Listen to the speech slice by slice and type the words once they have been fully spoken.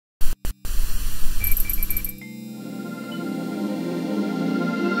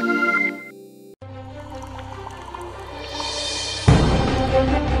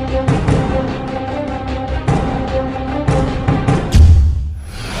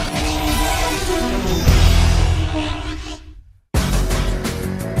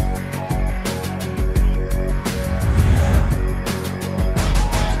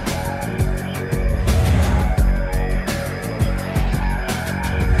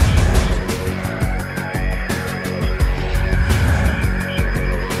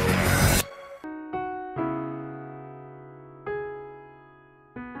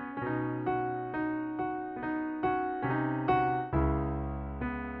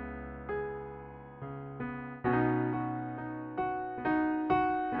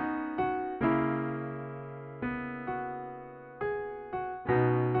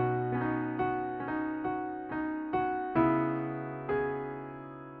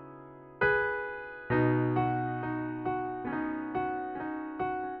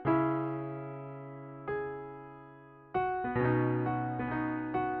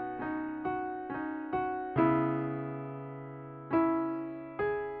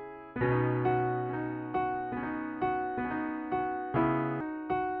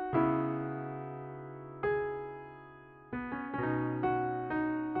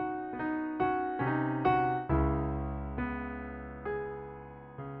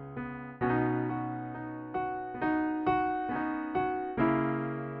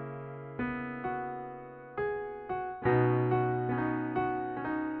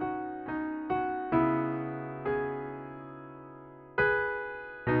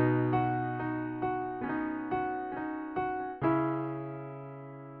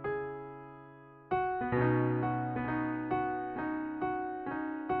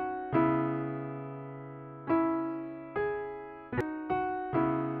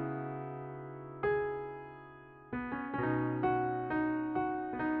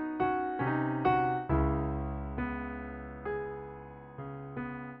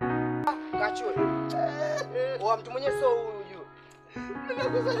Kachu. Wa mtu mwenye sio huyu.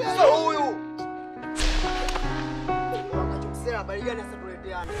 Sio huyu. Kachu Msela habari gani sasa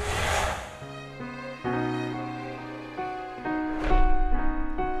tuleteana?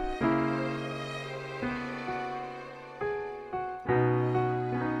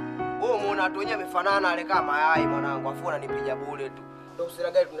 Muona watu wenyewe wamefanana wale kama mayai mwanangu, afu unanipiga bure tu. Ndio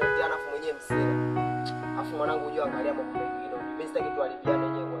Msela gani tunaleteana afu mwenyewe Msela. Afu mwanangu unajua angalia mambo mengine. Mimi sitaki tu alipiane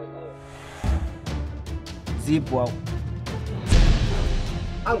wenyewe kwa wenyewe. Zipo au?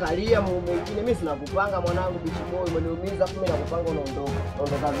 Angalia mambo mengine, mimi sina kupanga mwanangu, bichi boy umeniumiza, afu mimi nakupanga unaondoka.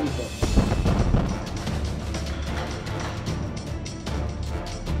 Ondoka vipi?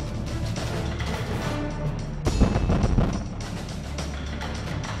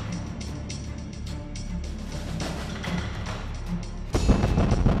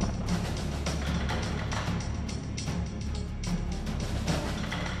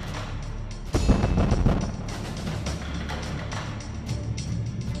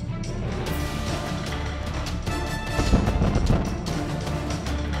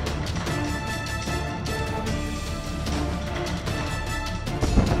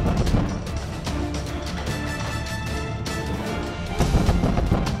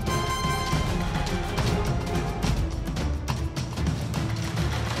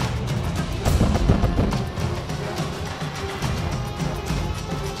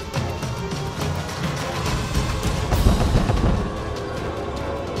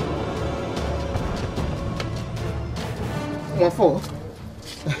 Mwafo.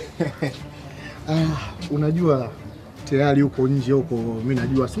 Unajua tayari huko nje huko mimi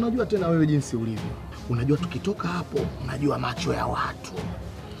najua. Si unajua tena wewe jinsi ulivyo. Unajua tukitoka hapo unajua macho ya watu.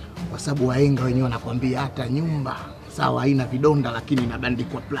 Kwa sababu wahenga wenyewe wanakuambia hata nyumba sawa haina vidonda lakini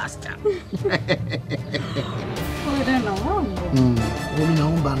inabandikwa plaster. Wewe na wangu. Mimi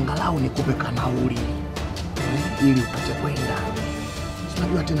naomba angalau nikupe kanauli. Ili upate kwenda.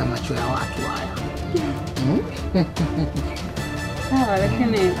 Unajua tena macho ya watu haya. Sawa,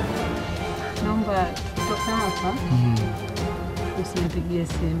 lakini naomba kutoka hapa usinipigie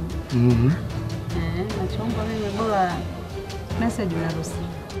simu. Naomba mimi bora message na ruhusa.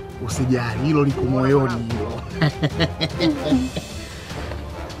 Usijali, hilo liko moyoni hilo.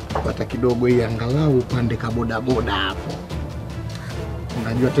 Pata kidogo hii angalau upande kaboda boda hapo.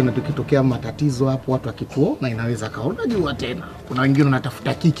 Unajua tena tukitokea matatizo hapo watu wakituona inaweza kaona jua tena. Kuna wengine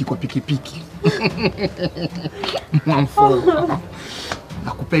wanatafuta kiki kwa pikipiki. Mwamfo.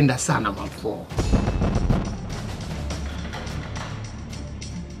 Nakupenda sana Mwamfo.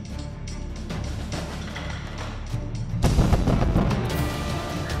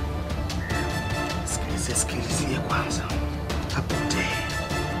 Sikilizie kwanza. Apote.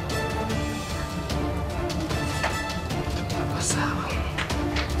 Sawa.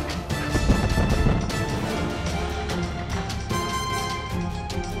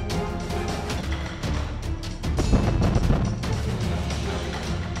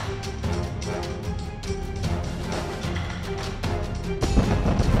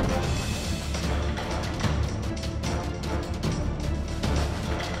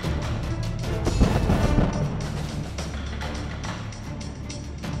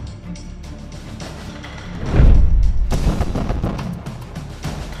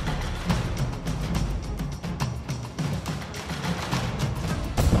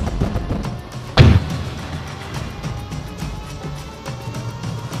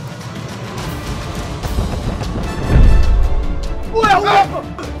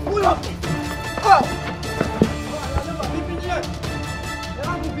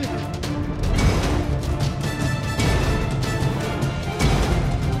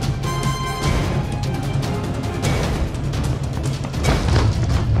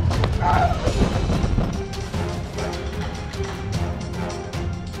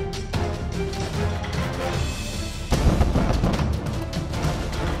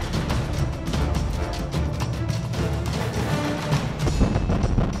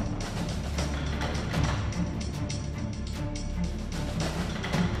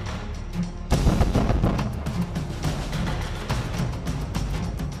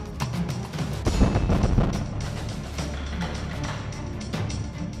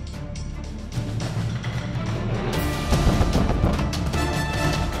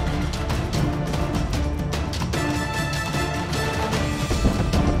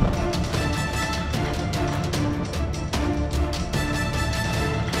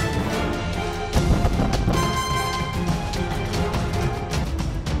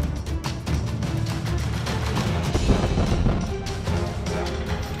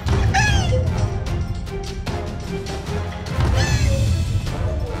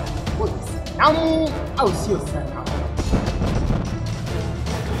 tamu au sio sana?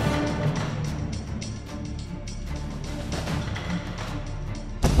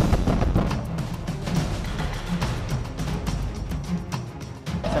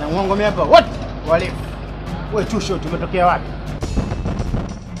 Sana mwongo mimi hapa. What? Wale. Wewe chusho tumetokea wapi?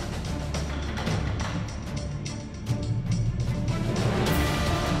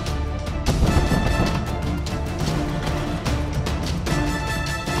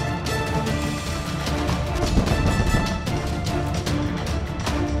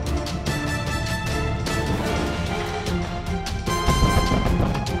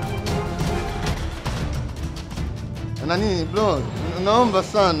 Nani bro, naomba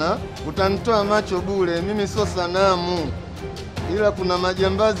sana utanitoa macho bure, mimi sio sanamu. Ila kuna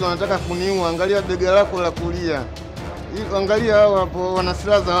majambazi wanataka kuniua, angalia bega lako la kulia. Angalia hao hapo wana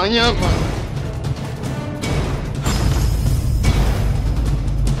silaha za wanyama.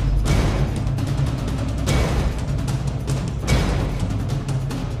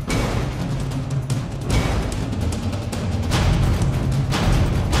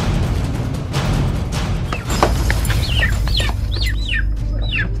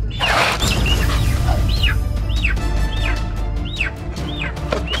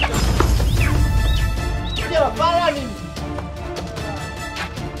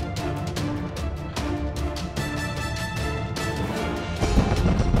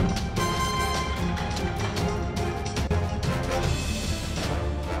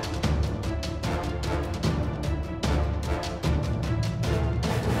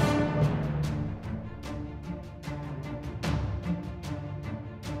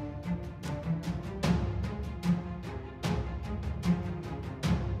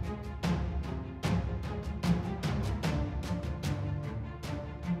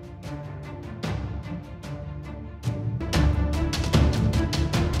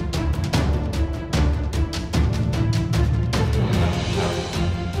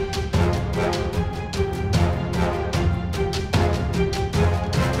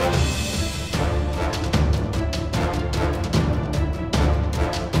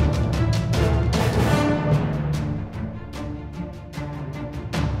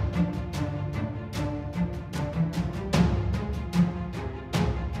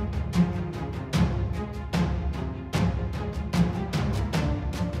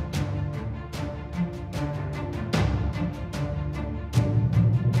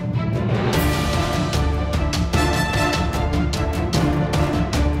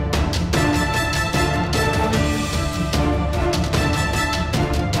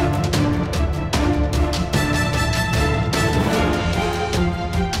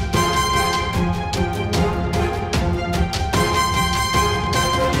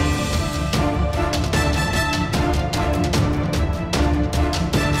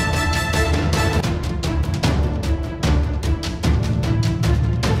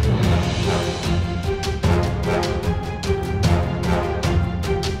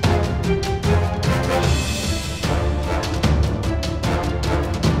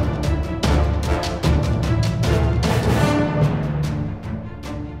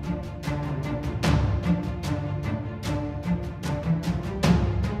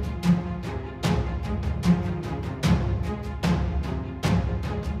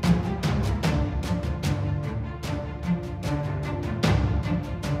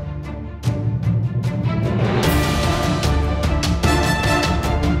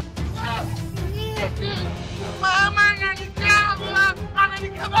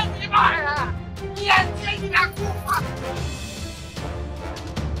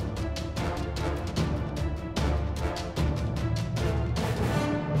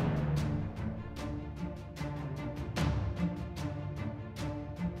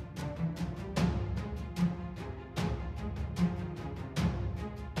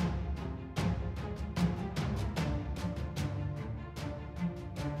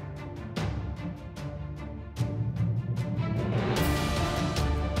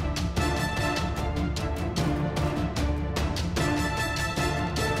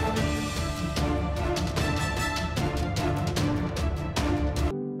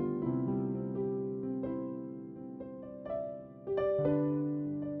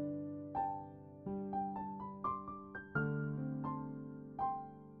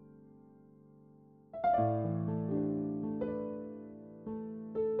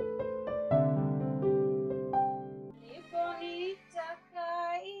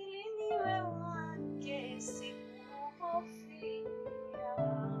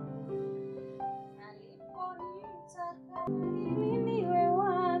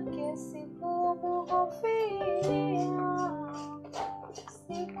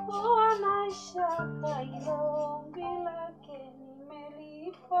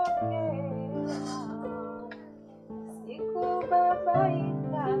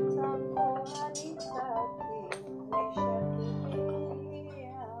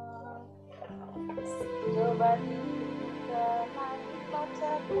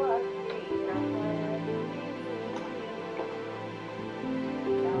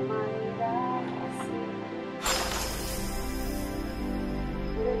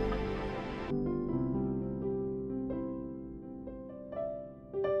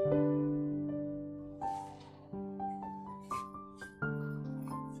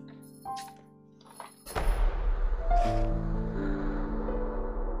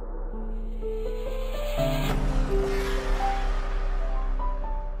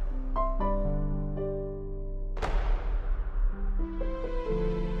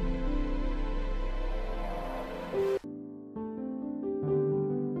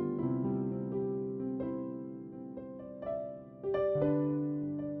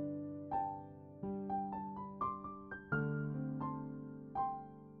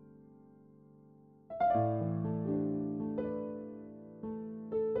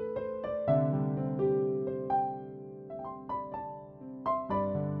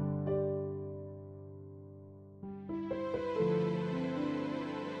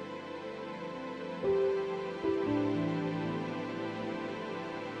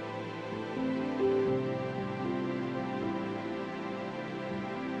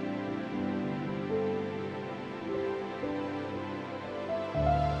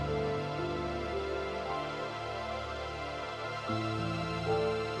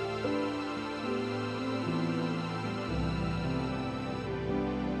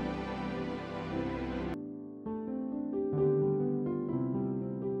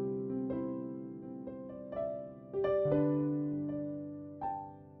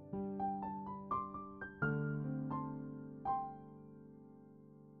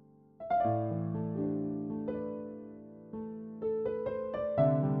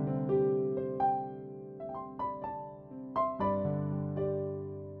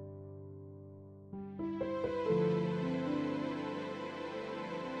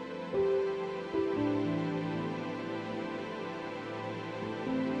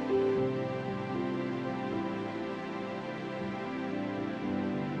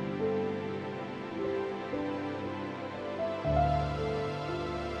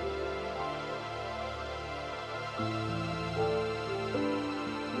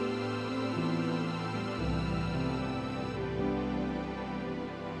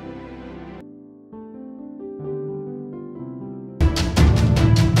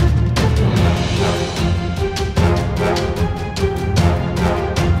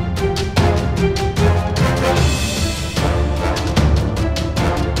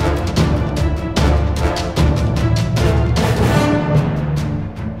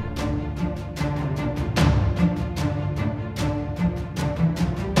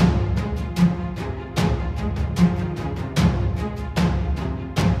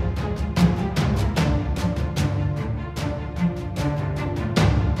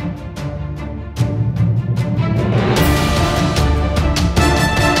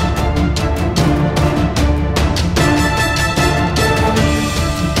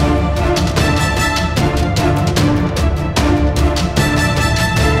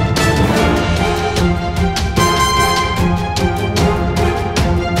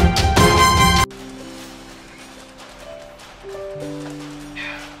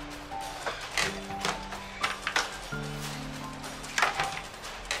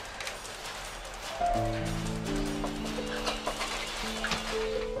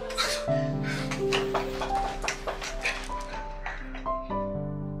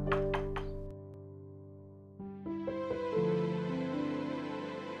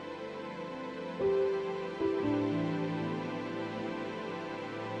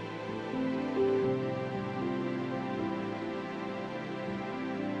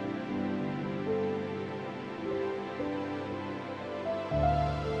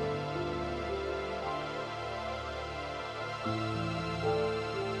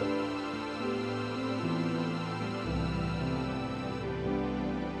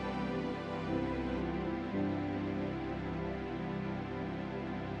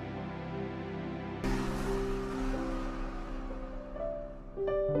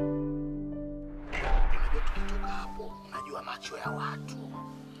 macho ya watu,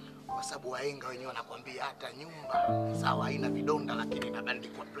 kwa sababu wahenga wenyewe wanakuambia hata nyumba sawa haina vidonda lakini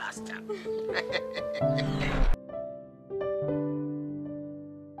inabandikwa plaster.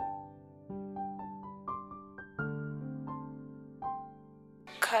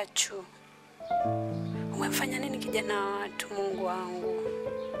 Kachu, umefanya nini kijana wa watu, Mungu wangu?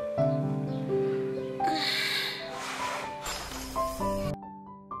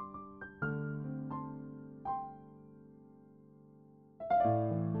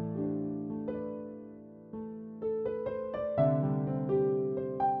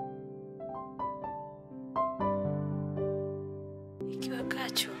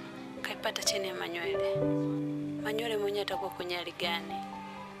 Kachu kaipata chini ya manywele. Manywele mwenyewe atakuwa kwenye hali gani?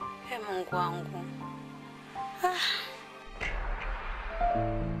 Mungu wangu.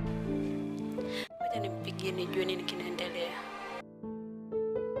 Ngoja nimpigie nijue nini kinaendelea.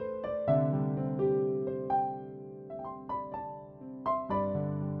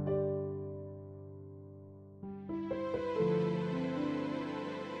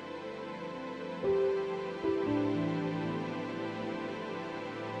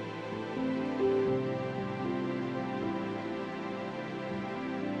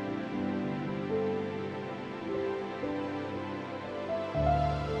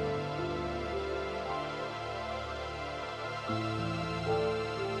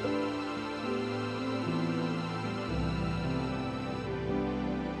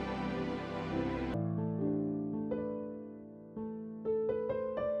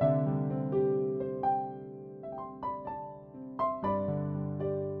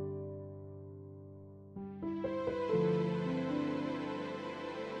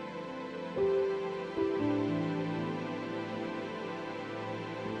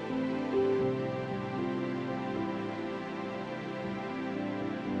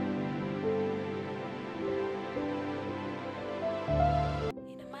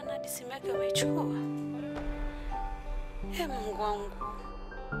 Simu yake umeichukua? Mungu wangu.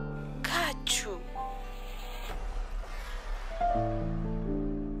 Kachu.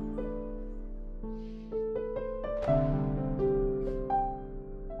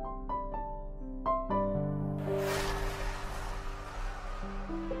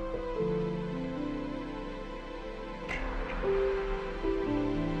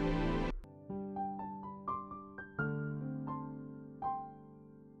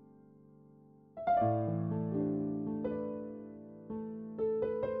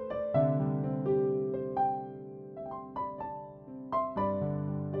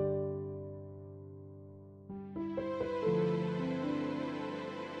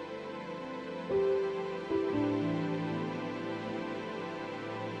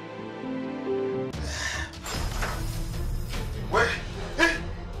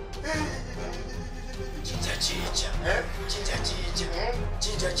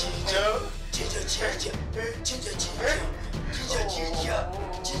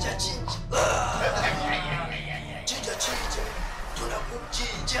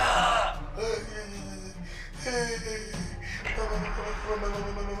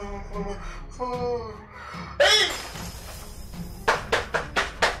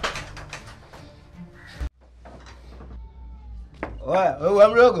 Wewe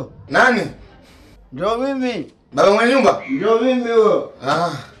mdogo. Nani? Ndio mimi. Baba mwenye nyumba? Ndio mimi huyo.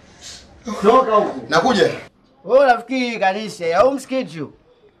 Toka huko. Nakuja. Wewe unafikiri kanisa au msikiti?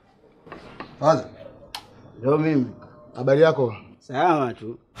 Waza. Ndio mimi. Habari yako? Salama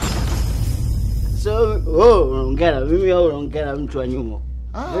tu. So, unaongea na mimi au unaongea na mtu wa nyuma?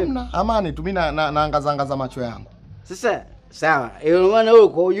 Hamna. Amani tu, mimi naangaza macho yangu. Sasa, sawa. Maana wewe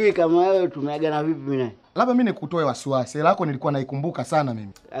kwa ujui kama wewe tumeagana vipi mimi naye? Labda mimi nikutoe wasiwasi. Hela yako nilikuwa naikumbuka sana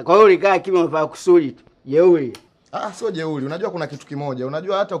mimi. Kwa hiyo ulikaa kimya unafaa kusudi tu. Jeuri. Sio jeuri. Unajua kuna kitu kimoja.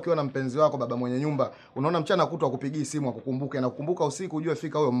 Unajua hata ukiwa na mpenzi wako baba mwenye nyumba, unaona mchana kutwa akupigii simu akukumbuke na kukumbuka usiku ujue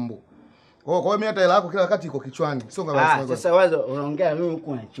fika huyo mbu. Kwa hiyo mimi hata hela yako kila wakati iko kichwani. Sio kama sasa wazo unaongea mimi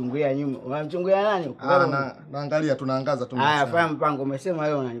huku unachungulia nyuma. Unamchungulia nani? Naangalia tunaangaza tu. Fahamu mpango umesema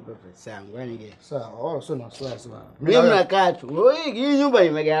leo unanipa pesa yangu. Yaani je. Sawa, sio na wasiwasi bwana. Mimi nakaa tu. Hii nyumba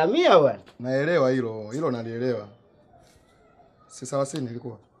nimegharamia bwana. Naelewa hilo nalielewa. Si sawa sini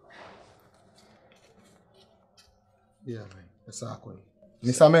ilikuwa. Pesa yako hii.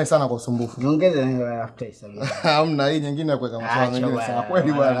 Nisamehe sana kwa usumbufu. Niongeze na after hisabu. Hamna hii nyingine ya kuweka maswala mengine sawa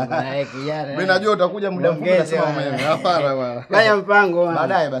kweli bwana. Mimi najua utakuja muda mfupi nasema mwenyewe. Hapana bwana. Fanya mpango bwana.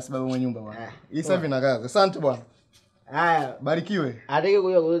 Baadaye basi baba mwenye nyumba bwana. Hii sasa hivi na kazi. Asante bwana. Haya, barikiwe. Atake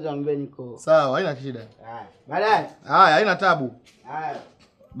kuja kuuliza mbele niko. Sawa, haina shida. Haya. Baadaye. Haya, haina tabu. Haya.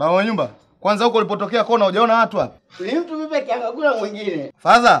 Baba mwenye nyumba, kwanza huko ulipotokea kona hujaona watu hapa? Ni mtu mimi peke yangu hakuna mwingine.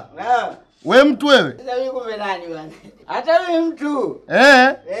 Father? Wewe mtu wewe? Sasa mimi kumbe nani bwana? Hata wewe mtu.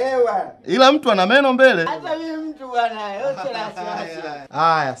 Bwana. Ila mtu ana meno mbele. Hata mimi mtu bwana, yote la siasa.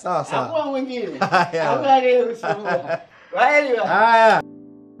 Haya, sawa. Hakuna mwingine. Hakuna leo usumbua. Waeli bwana. Haya.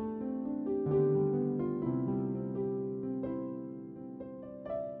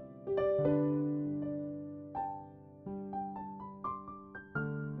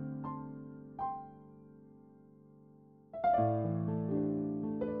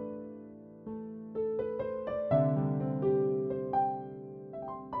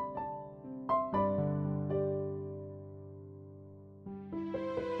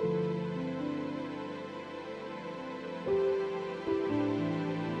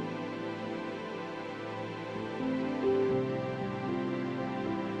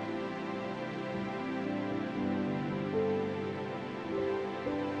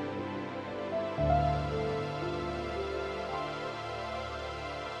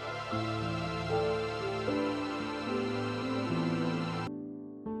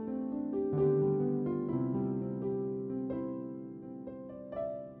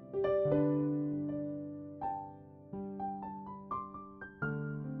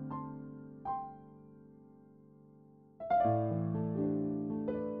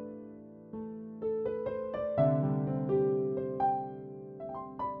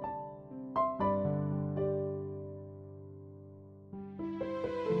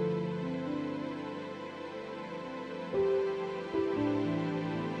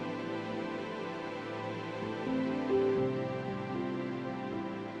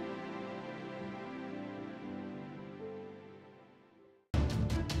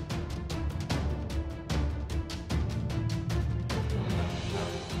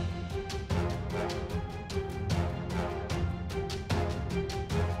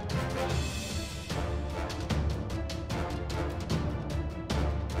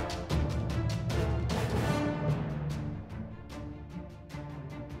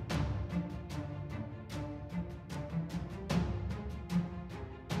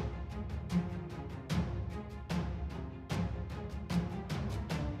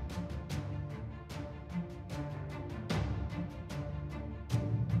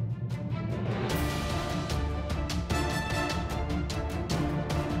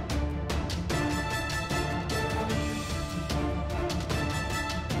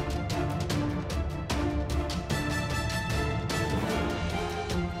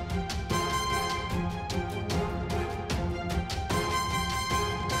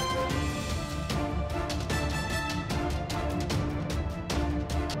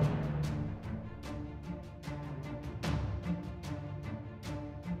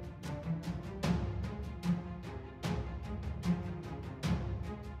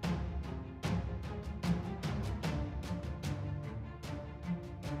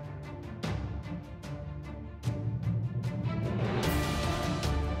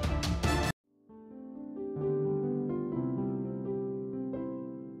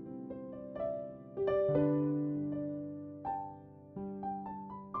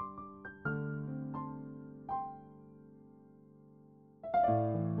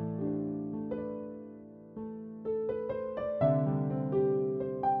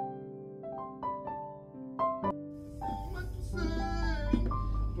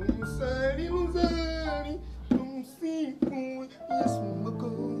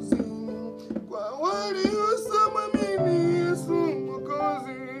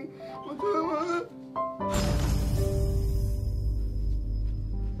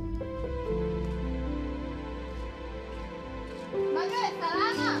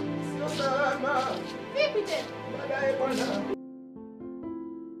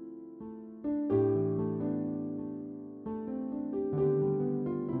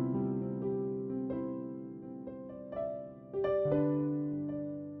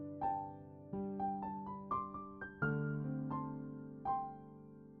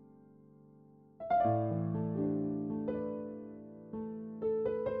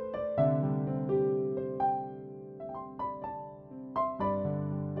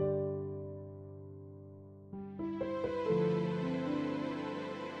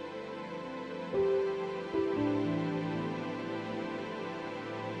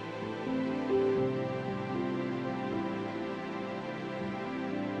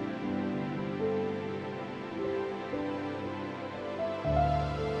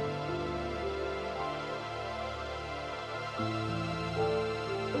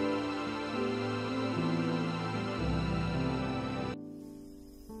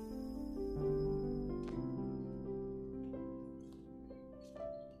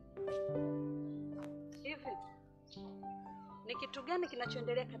 Ni kitu gani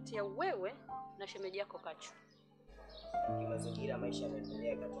kinachoendelea kati ya wewe na shemeji yako Kachu? Mazingira maisha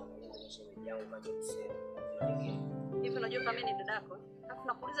yanaendelea kati ya mimi na shemeji yangu Kachu Msela. Hivi unajua kama mimi ni dadako? Alafu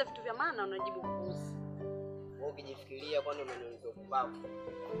nakuuliza vitu vya maana unajibu kuhusu. Wewe ukijifikiria kwani umeniuliza kubabu.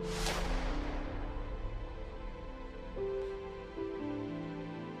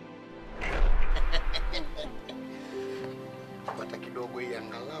 Pata kidogo hii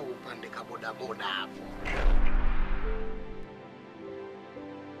angalau upande kaboda boda hapo.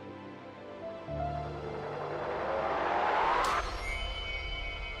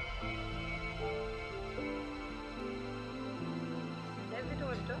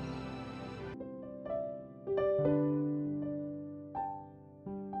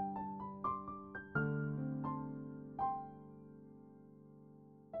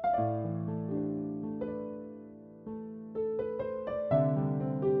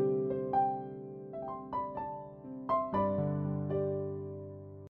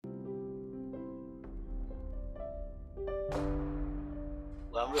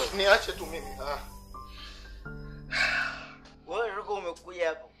 Niache tu mimi. Wewe Ringo umekuja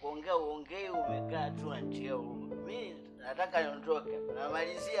hapa kuongea uongee umekaa tu anatia huruma. Mimi nataka niondoke.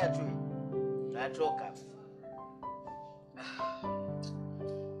 Namalizia tu. Natoka.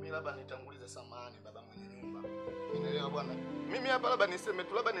 Mimi labda nitangulize samahani baba mwenye nyumba. Unaelewa bwana? Mimi hapa labda niseme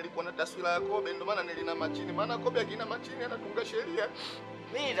tu labda nilikuwa na taswira ya Kobe ndio maana nilina machini. Maana Kobe akina machini anatunga sheria.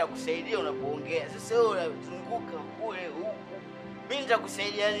 Mimi nitakusaidia unapoongea. Sasa wewe unazunguka kule huku. Mimi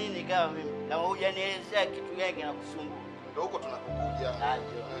nitakusaidia nini kama hujanielezea kitu gani kinakusumbua? Ndio huko tunapokuja.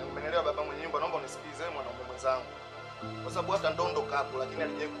 Umeelewa baba mwenye nyumba, naomba unisikilize mwanaume mwenzangu. Kwa sababu hata ndondo kapo lakini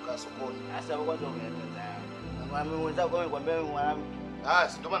alijawahi kukaa sokoni. Sasa kwanza umeeleza. Mwanaume mwenzangu amekwambia wewe mwanamke.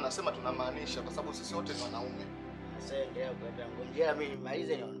 Si ndio maana nasema tunamaanisha kwa sababu sisi wote ni wanaume. Sasa endelea kuleta ngojea mimi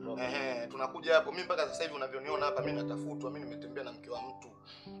nimalize niondoke. Tunakuja hapo. Mimi mpaka sasa hivi unavyoniona hapa mimi natafutwa, mimi nimetembea na mke wa mtu.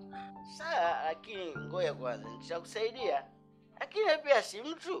 Sawa, lakini ngoja kwanza nitakusaidia. Lakini pia si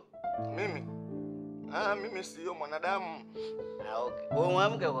mtu. Mimi? Mimi sio mwanadamu. Okay. Wewe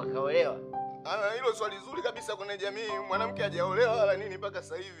mwanamke kwa kaolewa? Hilo swali zuri kabisa kwenye jamii. Mwanamke hajaolewa wala nini mpaka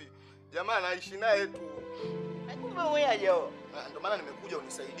sasa hivi. Jamaa anaishi naye tu. Kumbe wewe hajaoa. Ndio maana nimekuja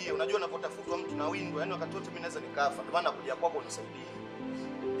unisaidie. Unajua unapotafutwa mtu na windo, yani wakati wote mimi naweza nikafa. Ndio maana nakuja kwako unisaidie.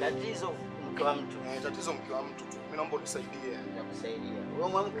 Tatizo mke wa mtu. Tatizo mke wa mtu tu. Mimi naomba unisaidie. Nitakusaidia. Wewe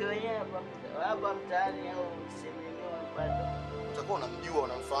mwanamke wenyewe hapa mtaani au sehemu nyingine unapata? Utakuwa unamjua,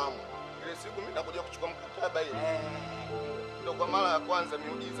 unamfahamu. Ile siku mimi nakuja kuchukua mkataba ile. Ndio kwa mara ya kwanza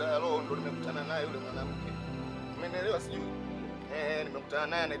miujiza ya roho ndo nimekutana naye yule mwanamke. Umeelewa sijui? Nimekutana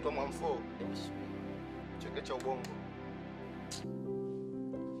naye anaitwa Mwamfo. Chekecha ubongo.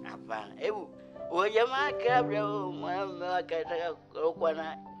 Hapana. Hebu wewe jamaa kabla mume wake anataka kuoa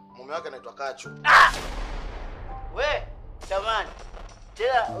na mume wake anaitwa Kachu. We, tamani.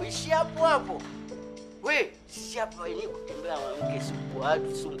 Tena uishi hapo hapo. We, sisi hapa ni kutembea na mwanamke siku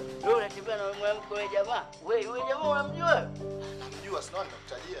watu sumu. Wewe unatembea na mwanamke wewe jamaa. Wewe jamaa unamjua? Namjua, sina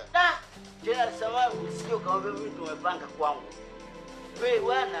ninakutajia. Tena sababu usije kaombe mimi tumepanga kwangu. Wewe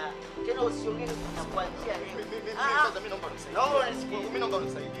bwana, tena usiongee na kuanzia leo. Mimi naomba unisaidie. Mimi naomba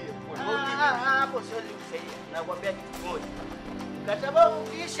unisaidie. Hapo siwezi kusaidia. Nakwambia kitu kimoja. Mkataba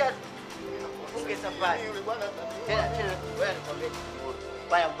ukiisha funge safari. Tena wewe nikwambia kitu kimoja.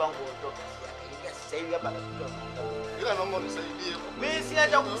 Fanya mpango utoke. Sasa hivi hapa nakutoa. Ila naomba unisaidie. Mimi si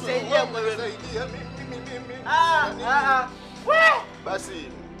hata kukusaidia kwa wewe. Nisaidia mimi. Wewe basi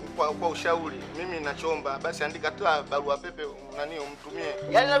kwa ushauri mimi ninachomba basi andika tu barua pepe nani umtumie.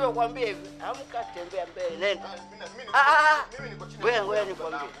 Yaani ninavyokuambia hivi, amka tembea mbele nenda. Mimi niko chini. Wewe ngoja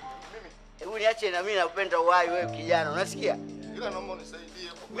nikwambie. Hebu niache na mimi napenda uhai wewe kijana, unasikia? Ila naomba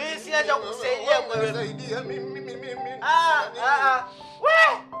unisaidie. Mimi si hata kukusaidia kwa wewe. Nisaidia mimi.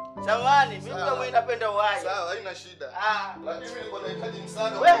 Wewe samani, mimi kama ninapenda uhai. Sawa, haina shida. Lakini mimi niko nahitaji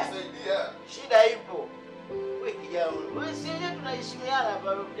msaada wa kusaidia. Shida ipo. Wewe kijana, wewe si yeye tunaheshimiana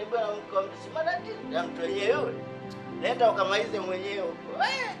hapa kutembea na mke wa mtu. Si matatizo ya mtu wenyewe yule. Nenda ukamalize mwenyewe huko.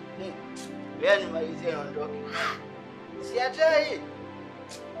 Wewe nimalizie niondoke. Si hatari.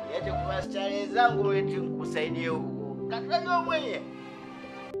 Niache kwa starehe zangu eti nikusaidie huko. Katajua mwenyewe.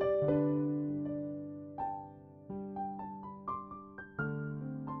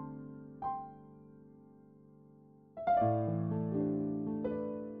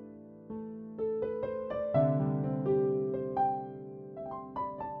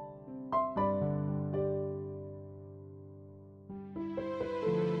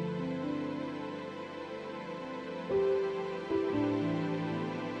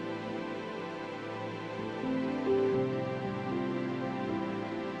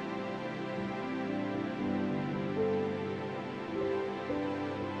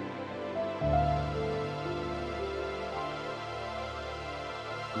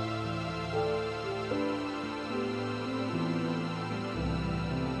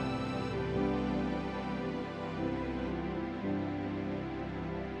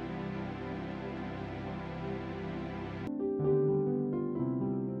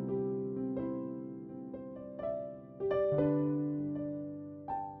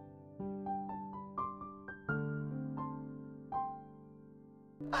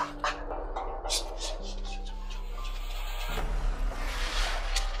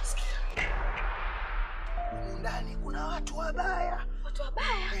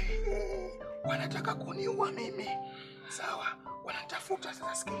 wanataka kuniua mimi. Sawa, wanatafuta.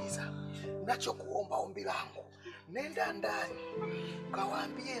 Sasa sikiliza, ninachokuomba ombi langu, nenda ndani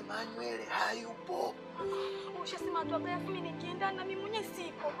kawaambie Manywele hayupo. Ushasema tu abaya, mimi nikienda na mimi mwenyewe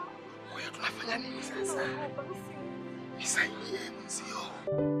siko. Kwa hiyo tunafanya nini sasa? Nisaidie mzio.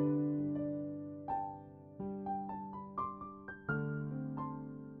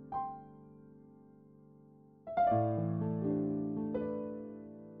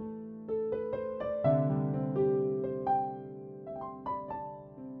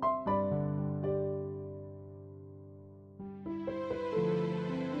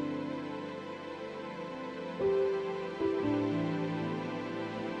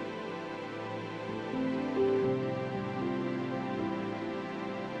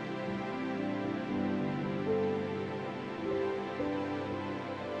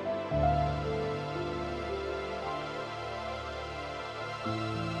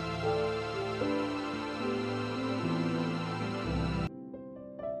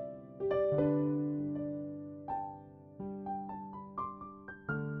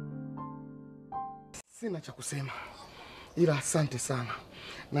 Sina cha kusema, ila asante sana,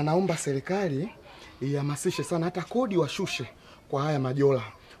 na naomba serikali ihamasishe sana hata kodi washushe kwa haya majola.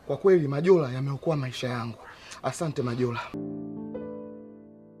 Kwa kweli majola yameokoa maisha yangu. Asante majola.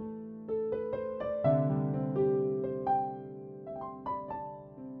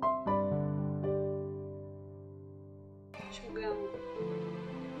 Shogangu,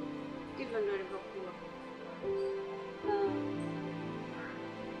 hivyo ndio ilivyokuwa.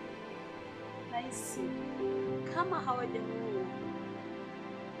 Nahisi kama hawajamuua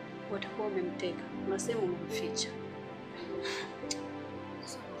watakuwa wamemteka. Unasema umemficha.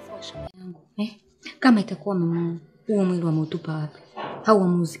 Yangu. Kama itakuwa mama, huo mwili wameutupa wapi? Au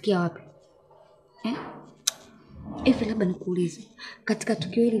wameuzikia wapi? Hivi labda nikuulize, katika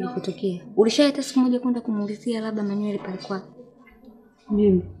tukio hili lilipotokea, ulishaita siku moja kwenda kumuulizia labda Manywele palikuwa?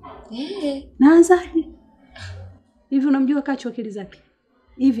 Mimi? Naanzaje? Hivi unamjua Kachu akili zake?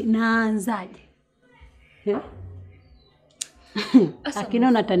 Hivi naanzaje?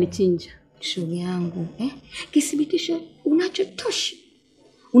 Akiniona atanichinja. Shughuli yangu, kithibitisho unachotosha.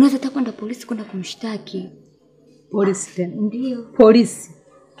 Unaweza hata kwenda polisi kwenda kumshtaki. Polisi tena? Ndio. Polisi?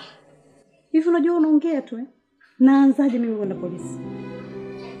 Hivi unajua unaongea tu Naanzaje mimi kwenda polisi?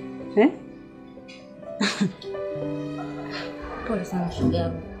 Pole sana shughuli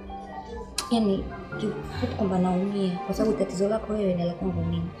yangu. Yaani kifupi kwamba naumia kwa sababu tatizo lako wewe ni la kwangu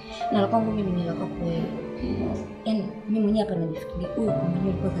mimi. Na la kwangu mimi ni la kwako wewe. Yaani mimi mwenyewe hapa najifikiria huyu kwa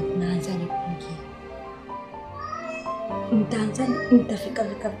Manywele kwanza tunaanzaje kuingia?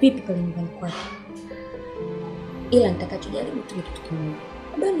 Nitafika vipi pale nyumbani kwake? Ila nitakachojaribu tu ni kitu kimoja.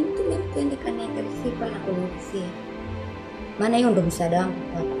 Bali mtu mpende kaniangalie pale na kuniulizia. Maana hiyo ndo msaada wangu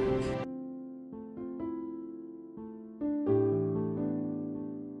kwako.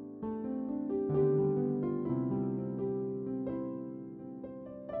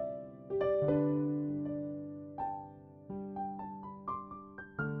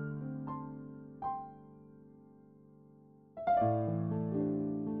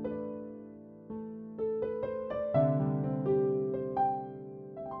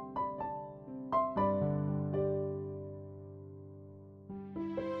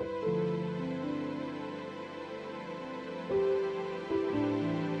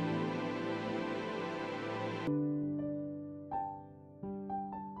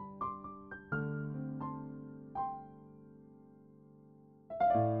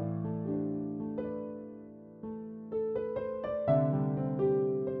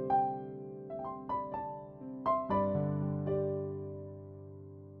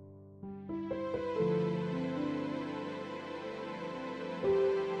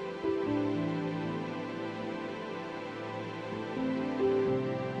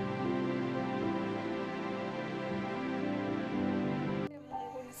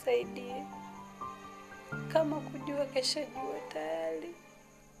 Nisaidie. Kama kujua keshajua tayari.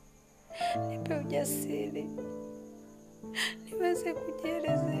 Nipe ujasiri. Niweze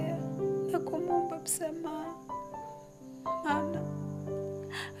kujielezea na kumwomba msamaha. Maana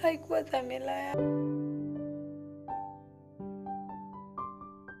haikuwa dhamira yangu.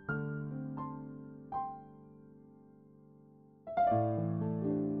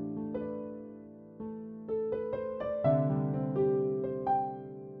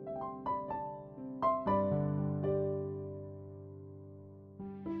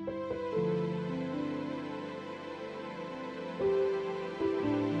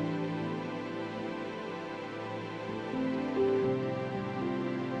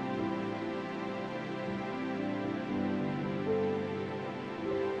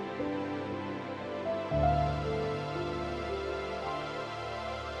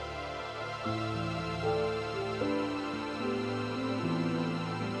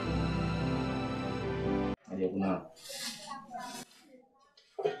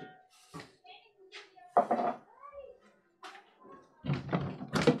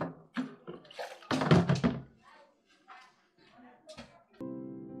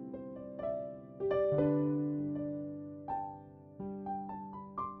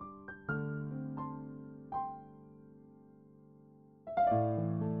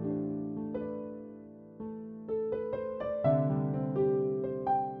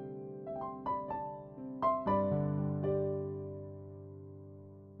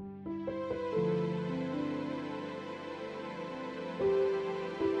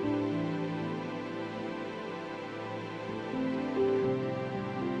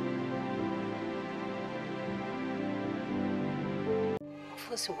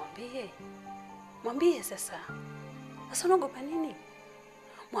 Usimwambie. Mwambie sasa. Sasa unaogopa nini?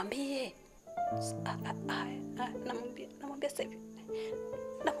 Mwambie. Namwambia sasa hivi.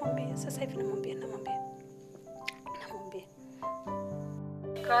 Namwambia sasa hivi namwambia.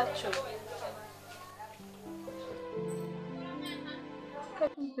 Kachu.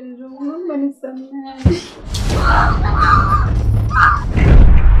 Mpenzi wangu, naomba nisamehe.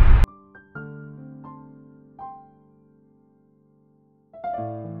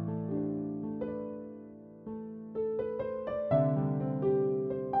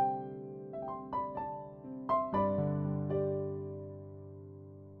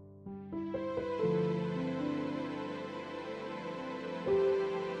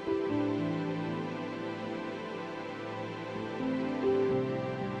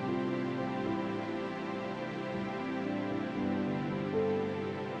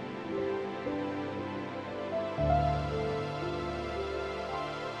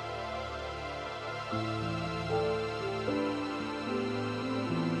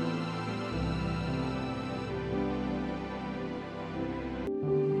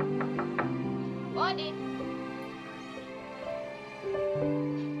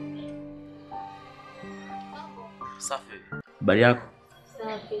 Safi. Habari yako?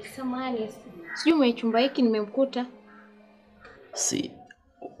 Safi. Samahani. Sijui mwenye chumba hiki nimemkuta. Si.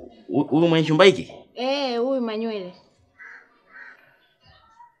 Huyu mwenye chumba hiki? Huyu manywele.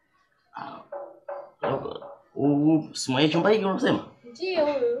 Huyu si mwenye chumba hiki unasema? Ndiyo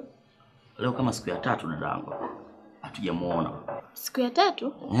huyu. Leo kama siku ya 3 dadangu. Hatujamuona. Siku ya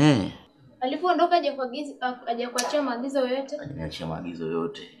 3? Alipoondoka haja kuachia maagizo yoyote? Hajaniachia maagizo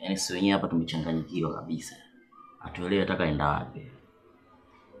yoyote. Yaani si wenyewe hapa tumechanganyikiwa kabisa. Hatuelewi ataka enda wapi.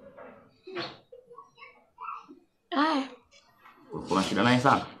 Kuna shida naye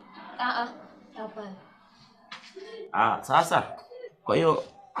sana? Hapana. Sasa. Kwa hiyo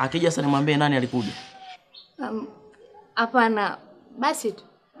akija sasa nimwambie nani alikuja? Hapana. Basi tu.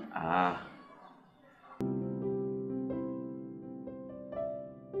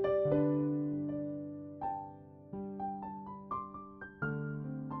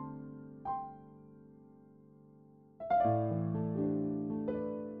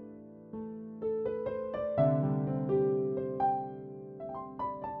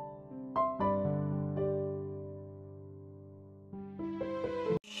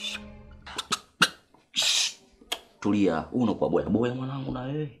 Tulia, unakuwa boya mwanangu na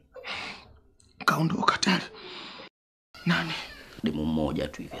wewe. Kaondoka tayari. Nani? Demu mmoja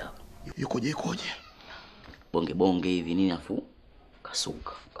tu hivi hapa. Yukoje? Bonge hivi nini afu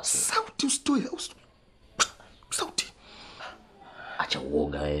kasuka. Sauti usitoe. Sauti. Acha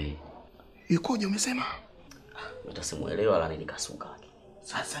uoga wewe. Yukoje umesema? Nitasimuelewa la nini kasuka.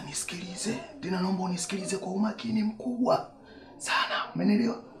 Sasa nisikilize. Tena naomba unisikilize kwa umakini mkubwa sana.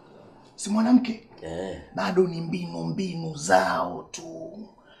 Umenielewa? Si mwanamke? Bado ni mbinu zao tu.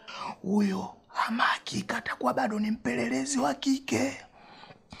 Huyo hamaki katakuwa bado ni mpelelezi wa kike.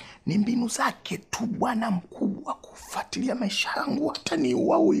 Ni mbinu zake tu bwana mkubwa kufuatilia maisha yangu.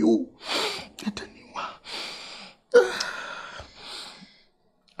 Ataniua huyu. Ataniua.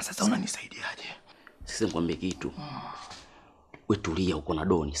 Sasa unanisaidiaje? Sisi nikwambie kitu. Wewe tulia uko na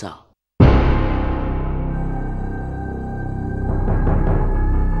doni sawa?